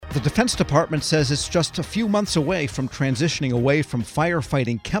The Defense Department says it's just a few months away from transitioning away from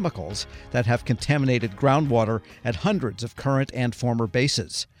firefighting chemicals that have contaminated groundwater at hundreds of current and former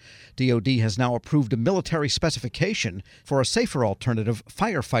bases. DoD has now approved a military specification for a safer alternative,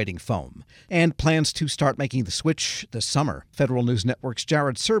 firefighting foam, and plans to start making the switch this summer. Federal News Network's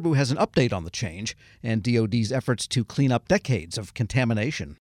Jared Serbu has an update on the change and DoD's efforts to clean up decades of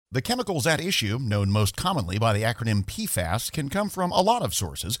contamination. The chemicals at issue, known most commonly by the acronym PFAS, can come from a lot of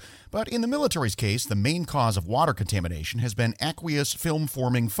sources, but in the military's case, the main cause of water contamination has been aqueous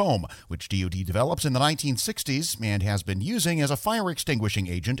film-forming foam, which DoD developed in the 1960s and has been using as a fire extinguishing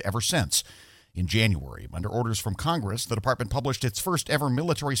agent ever since. In January, under orders from Congress, the department published its first ever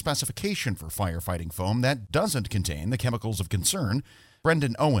military specification for firefighting foam that doesn't contain the chemicals of concern.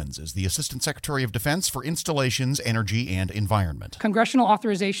 Brendan Owens is the Assistant Secretary of Defense for Installations, Energy, and Environment. Congressional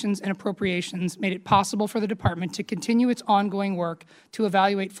authorizations and appropriations made it possible for the department to continue its ongoing work to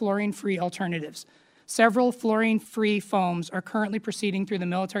evaluate fluorine-free alternatives. Several fluorine-free foams are currently proceeding through the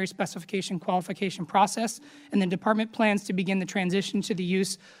military specification qualification process, and the department plans to begin the transition to the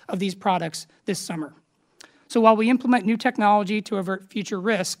use of these products this summer. So while we implement new technology to avert future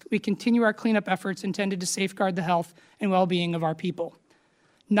risk, we continue our cleanup efforts intended to safeguard the health and well-being of our people.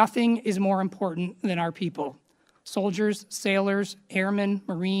 Nothing is more important than our people: soldiers, sailors, airmen,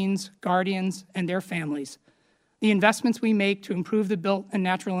 Marines, guardians, and their families. The investments we make to improve the built and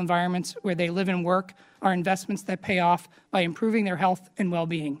natural environments where they live and work are investments that pay off by improving their health and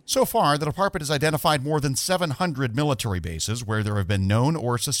well-being. So far, the department has identified more than 700 military bases where there have been known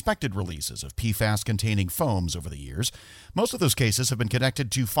or suspected releases of PFAS-containing foams over the years. Most of those cases have been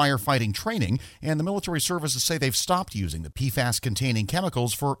connected to firefighting training, and the military services say they've stopped using the PFAS-containing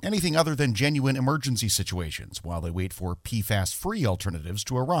chemicals for anything other than genuine emergency situations while they wait for PFAS-free alternatives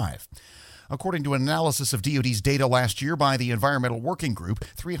to arrive. According to an analysis of DoD's data last year by the Environmental Working Group,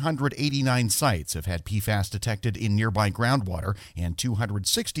 389 sites have had PFAS detected in nearby groundwater, and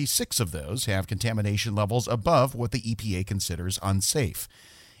 266 of those have contamination levels above what the EPA considers unsafe.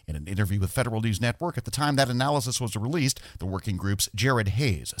 In an interview with Federal News Network at the time that analysis was released, the working group's Jared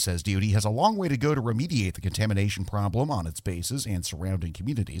Hayes says DoD has a long way to go to remediate the contamination problem on its bases and surrounding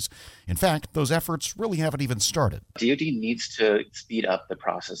communities. In fact, those efforts really haven't even started. DoD needs to speed up the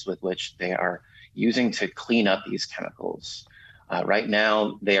process with which they are using to clean up these chemicals. Right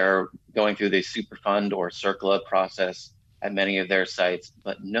now, they are going through the Superfund or CERCLA process at many of their sites,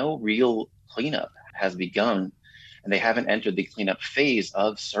 but no real cleanup has begun, and they haven't entered the cleanup phase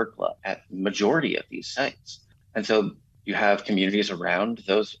of CERCLA at the majority of these sites. And so you have communities around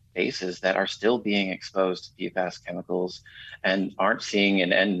those bases that are still being exposed to PFAS chemicals and aren't seeing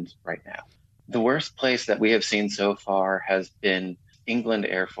an end right now. The worst place that we have seen so far has been England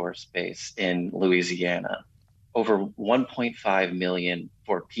Air Force Base in Louisiana. Over 1.5 million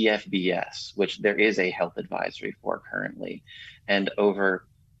for PFBS, which there is a health advisory for currently, and over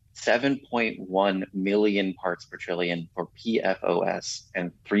 7.1 million parts per trillion for PFOS and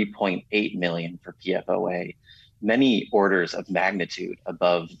 3.8 million for PFOA, many orders of magnitude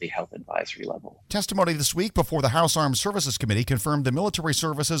above the health advisory level. Testimony this week before the House Armed Services Committee confirmed the military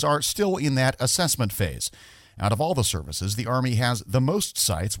services are still in that assessment phase. Out of all the services, the Army has the most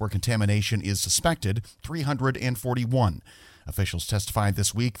sites where contamination is suspected, 341. Officials testified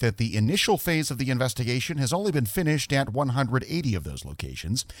this week that the initial phase of the investigation has only been finished at 180 of those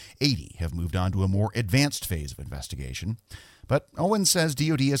locations. 80 have moved on to a more advanced phase of investigation. But Owen says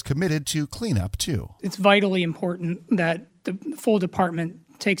DoD is committed to cleanup, too. It's vitally important that the full department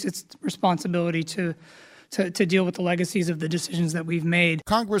takes its responsibility to deal with the legacies of the decisions that we've made.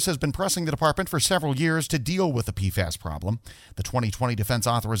 Congress has been pressing the department for several years to deal with the PFAS problem. The 2020 Defense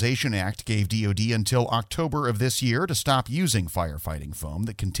Authorization Act gave DoD until October of this year to stop using firefighting foam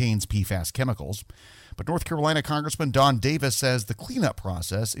that contains PFAS chemicals. But North Carolina Congressman Don Davis says the cleanup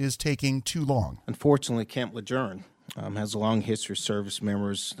process is taking too long. Unfortunately, Camp Lejeune has a long history of service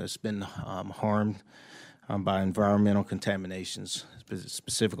members that's been harmed by environmental contaminations,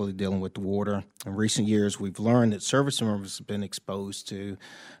 specifically dealing with the water. In recent years, we've learned that service members have been exposed to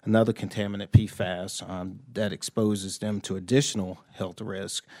another contaminant, PFAS, that exposes them to additional health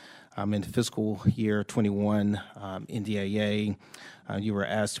risk. In the fiscal year 21 NDAA, you were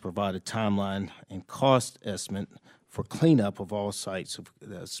asked to provide a timeline and cost estimate for cleanup of all sites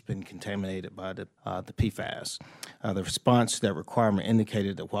that's been contaminated by the PFAS. The response to that requirement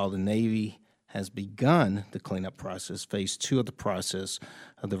indicated that while the Navy has begun the cleanup process, phase 2 of the process,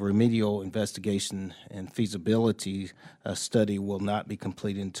 the remedial investigation and feasibility study will not be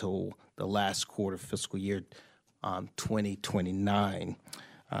completed until the last quarter of fiscal year 2029.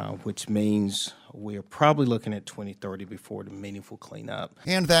 which means we're probably looking at 2030 before the meaningful cleanup.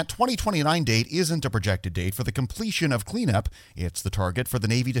 And that 2029 date isn't a projected date for the completion of cleanup. It's the target for the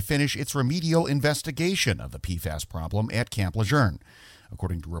Navy to finish its remedial investigation of the PFAS problem at Camp Lejeune.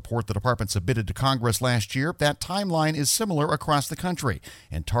 According to a report the department submitted to Congress last year, that timeline is similar across the country,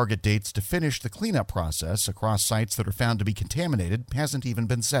 and target dates to finish the cleanup process across sites that are found to be contaminated hasn't even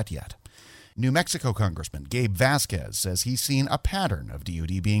been set yet. New Mexico Congressman Gabe Vasquez says he's seen a pattern of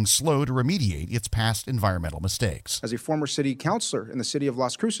DoD being slow to remediate its past environmental mistakes. As a former city councilor in the city of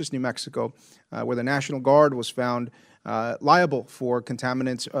Las Cruces, New Mexico, where the National Guard was found liable for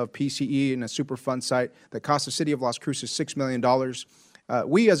contaminants of PCE in a Superfund site that cost the city of Las Cruces $6 million,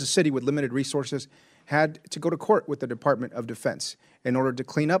 we as a city with limited resources had to go to court with the Department of Defense in order to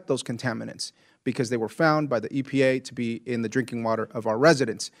clean up those contaminants because they were found by the EPA to be in the drinking water of our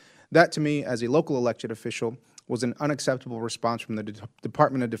residents. That, to me, as a local elected official, was an unacceptable response from the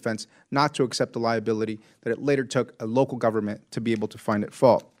Department of Defense not to accept the liability that it later took a local government to be able to find at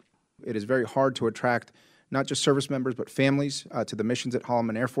fault. It is very hard to attract not just service members, but families to the missions at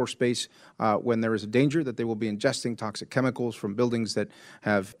Holloman Air Force Base when there is a danger that they will be ingesting toxic chemicals from buildings that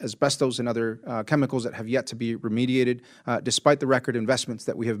have asbestos and other chemicals that have yet to be remediated. Despite the record investments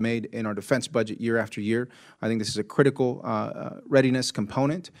that we have made in our defense budget year after year, I think this is a critical readiness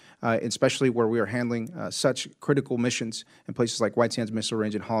component, especially where we are handling such critical missions in places like White Sands Missile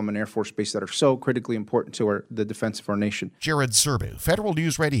Range and Holloman Air Force Base that are so critically important to the defense of our nation. Jared Serbu, Federal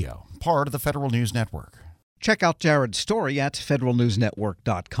News Radio, part of the Federal News Network. Check out Jared's story at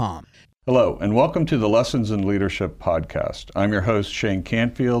federalnewsnetwork.com. Hello, and welcome to the Lessons in Leadership podcast. I'm your host, Shane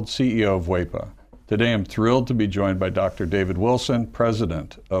Canfield, CEO of WEPA. Today, I'm thrilled to be joined by Dr. David Wilson,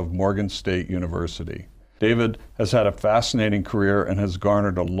 president of Morgan State University. David has had a fascinating career and has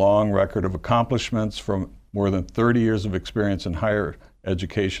garnered a long record of accomplishments from more than 30 years of experience in higher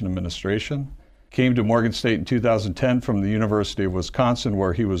education administration. Came to Morgan State in 2010 from the University of Wisconsin,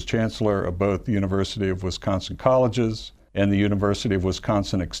 where he was chancellor of both the University of Wisconsin Colleges and the University of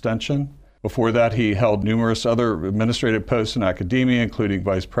Wisconsin Extension. Before that, he held numerous other administrative posts in academia, including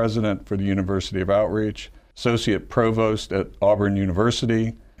vice president for the University of Outreach, associate provost at Auburn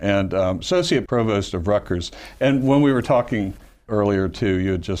University, and associate provost of Rutgers. And when we were talking earlier, too,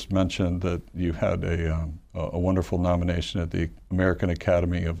 you had just mentioned that you had a wonderful nomination at the American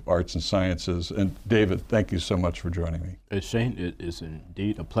Academy of Arts and Sciences. And David, thank you so much for joining me. Shane, it is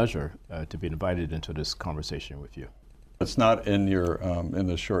indeed a pleasure to be invited into this conversation with you. It's not in your in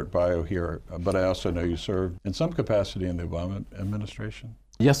the short bio here, but I also know you served in some capacity in the Obama administration.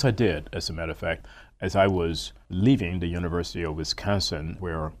 Yes, I did, as a matter of fact. As I was leaving the University of Wisconsin,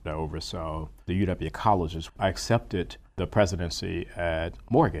 where I oversaw the UW colleges, I accepted the presidency at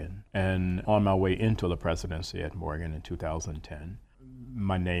Morgan. And on my way into the presidency at Morgan in 2010,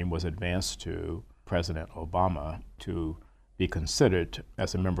 my name was advanced to President Obama to be considered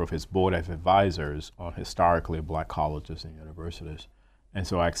as a member of his board of advisors on historically black colleges and universities. And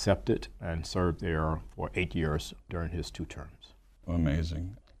so I accepted and served there for 8 years during his 2 terms.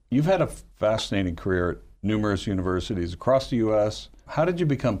 Amazing. You've had a fascinating career at numerous universities across the U.S. How did you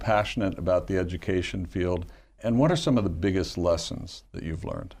become passionate about the education field, and what are some of the biggest lessons that you've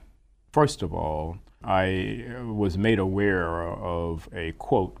learned? First of all, I was made aware of a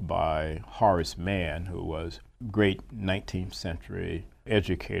quote by Horace Mann, who was a great 19th century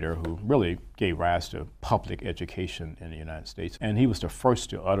educator who really gave rise to public education in the United States. And he was the first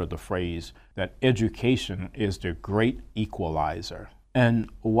to utter the phrase that education is the great equalizer. And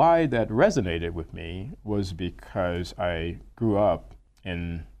why that resonated with me was because I grew up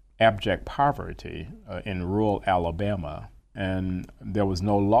in abject poverty in rural Alabama, and there was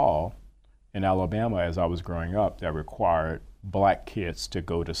no law in Alabama as I was growing up that required black kids to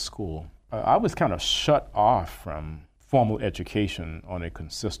go to school. I was kind of shut off from formal education on a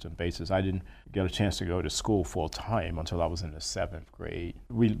consistent basis. I didn't get a chance to go to school full time until I was in the 7th grade.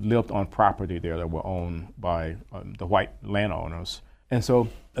 We lived on property there that were owned by the white landowners. And so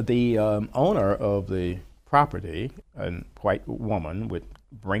the owner of the property, a white woman, would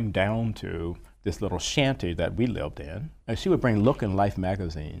bring down to this little shanty that we lived in, and she would bring Look and Life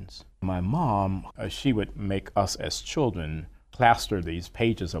magazines. My mom, she would make us as children plaster these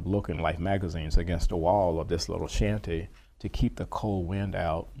pages of Look and Life magazines against the wall of this little shanty to keep the cold wind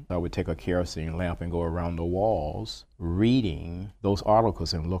out. I would take a kerosene lamp and go around the walls reading those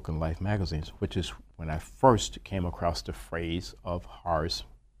articles in Look and Life magazines, which is when I first came across the phrase of Horace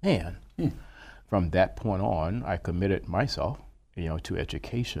Mann. From that point on, I committed myself, to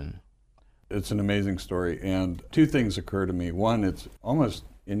education. It's an amazing story, and 2 things occur to me. One, it's almost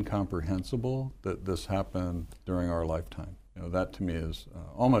incomprehensible that this happened during our lifetime. You know, that to me is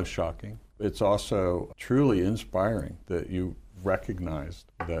almost shocking. It's also truly inspiring that you recognized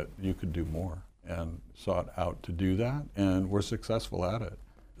that you could do more and sought out to do that and were successful at it.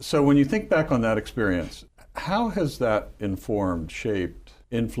 So when you think back on that experience, how has that informed, shaped,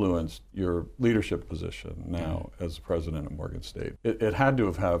 influenced your leadership position now as president of Morgan State? It had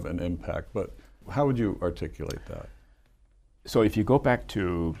to have an impact, but how would you articulate that? So if you go back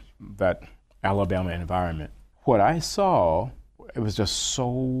to that Alabama environment, what I saw, it was just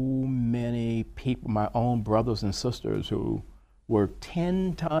so many people, my own brothers and sisters, who were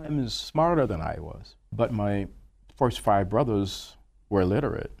 10 times smarter than I was. But my first 5 brothers were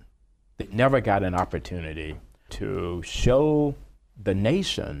illiterate. They never got an opportunity to show the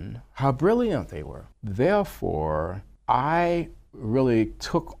nation how brilliant they were. Therefore, I really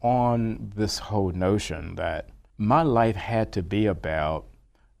took on this whole notion that my life had to be about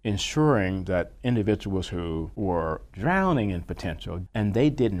ensuring that individuals who were drowning in potential and they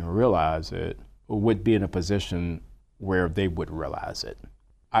didn't realize it would be in a position where they would realize it.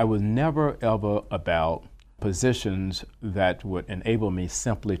 I was never ever about positions that would enable me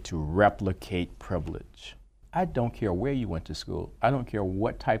simply to replicate privilege. I don't care where you went to school. I don't care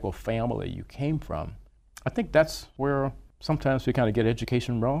what type of family you came from. I think that's where sometimes we kind of get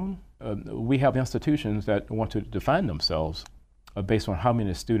education wrong. We have institutions that want to define themselves based on how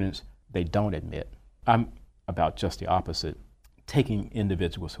many students they don't admit. I'm about just the opposite, taking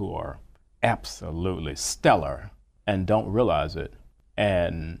individuals who are absolutely stellar and don't realize it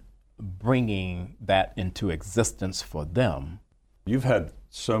and bringing that into existence for them. You've had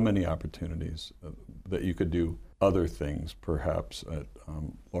so many opportunities that you could do other things, perhaps at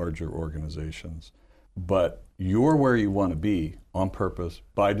larger organizations, but you're where you want to be on purpose,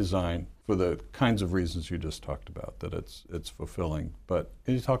 by design, for the kinds of reasons you just talked about, that it's fulfilling. But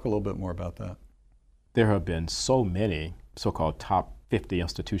can you talk a little bit more about that? There have been so many so-called top 50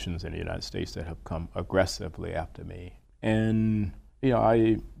 institutions in the United States that have come aggressively after me. And,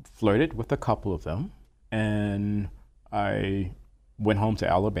 I flirted with a couple of them, and I went home to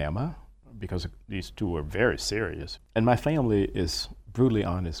Alabama because these two were very serious. And my family is brutally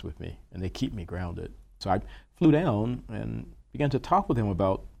honest with me, and they keep me grounded. So I flew down and began to talk with them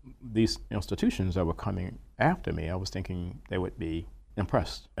about these institutions that were coming after me. I was thinking they would be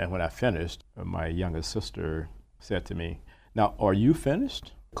impressed. And when I finished, my youngest sister said to me, "Now, are you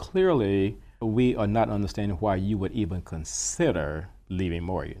finished? Clearly, we are not understanding why you would even consider leaving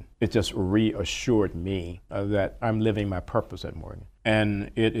Morgan." It just reassured me that I'm living my purpose at Morgan. And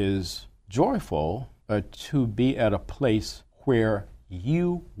it is joyful to be at a place where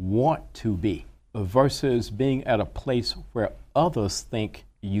you want to be versus being at a place where others think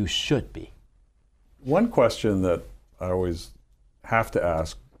you should be. One question that I always have to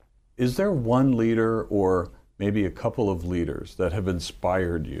ask, is there one leader or maybe a couple of leaders that have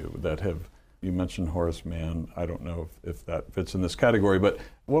inspired you, you mentioned Horace Mann, I don't know if that fits in this category, but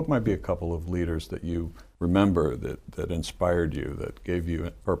what might be a couple of leaders that you remember that inspired you, that gave you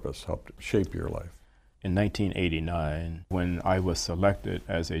purpose, helped shape your life? In 1989, when I was selected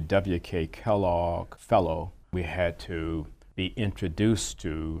as a W.K. Kellogg Fellow, we had to be introduced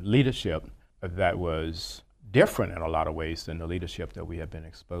to leadership that was different in a lot of ways than the leadership that we had been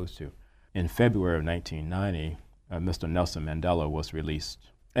exposed to. In February of 1990, Mr. Nelson Mandela was released.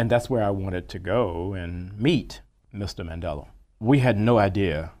 And that's where I wanted to go and meet Mr. Mandela. We had no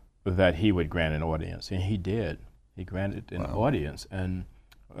idea that he would grant an audience, and he did. He granted an audience, and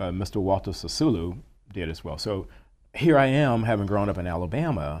Mr. Walter Sisulu did as well. So here I am, having grown up in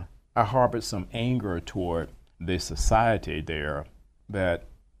Alabama. I harbored some anger toward the society there that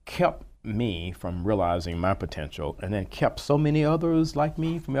kept me from realizing my potential, and then kept so many others like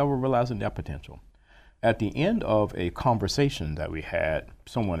me from ever realizing their potential. At the end of a conversation that we had,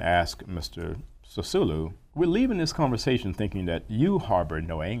 someone asked Mr. Sisulu, "We're leaving this conversation thinking that you harbor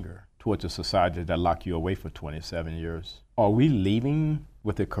no anger towards a society that locked you away for 27 years. Are we leaving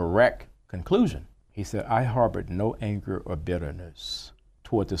with the correct conclusion?" He said, "I harbored no anger or bitterness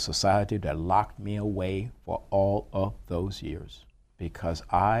towards a society that locked me away for all of those years, because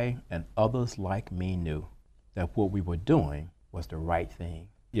I and others like me knew that what we were doing was the right thing.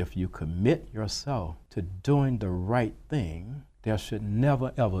 If you commit yourself to doing the right thing, there should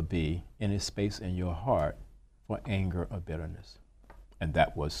never, ever be any space in your heart for anger or bitterness." And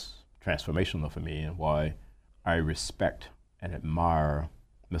that was transformational for me, and why I respect and admire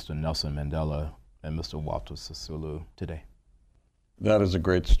Mr. Nelson Mandela and Mr. Walter Sisulu today. That is a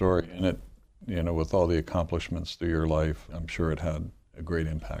great story, and it, with all the accomplishments through your life, I'm sure it had a great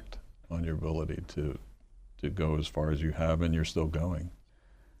impact on your ability to go as far as you have, and you're still going.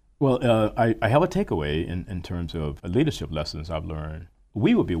 Well, I have a takeaway in terms of leadership lessons I've learned.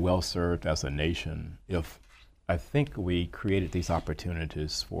 We would be well served as a nation if I think we created these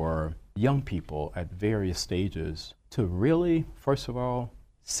opportunities for young people at various stages to really, first of all,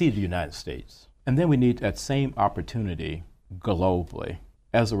 see the United States. And then we need that same opportunity globally.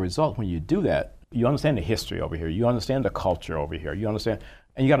 As a result, when you do that, you understand the history over here, you understand the culture over here, you understand,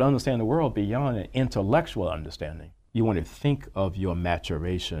 and you got to understand the world beyond an intellectual understanding. You want to think of your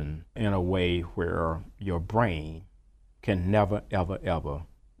maturation in a way where your brain can never, ever, ever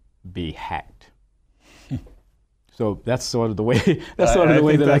be hacked. So that's sort of the way. That's sort of the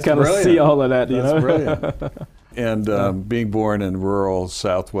way that I kind of see all of that. That's brilliant. And being born in rural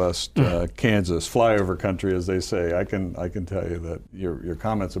Southwest Kansas, flyover country, as they say, I can tell you that your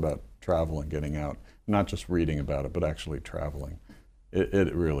comments about travel and getting out, not just reading about it, but actually traveling,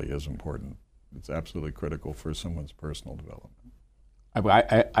 it really is important. It's absolutely critical for someone's personal development.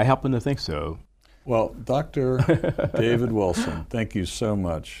 I happen to think so. Well, Dr. David Wilson, thank you so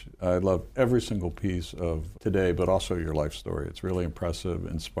much. I love every single piece of today, but also your life story. It's really impressive,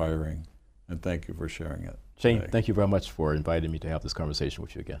 inspiring, and thank you for sharing it. Shane, thank you very much for inviting me to have this conversation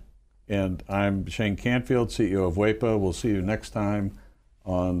with you again. And I'm Shane Canfield, CEO of WEPA. We'll see you next time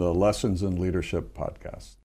on the Lessons in Leadership podcast.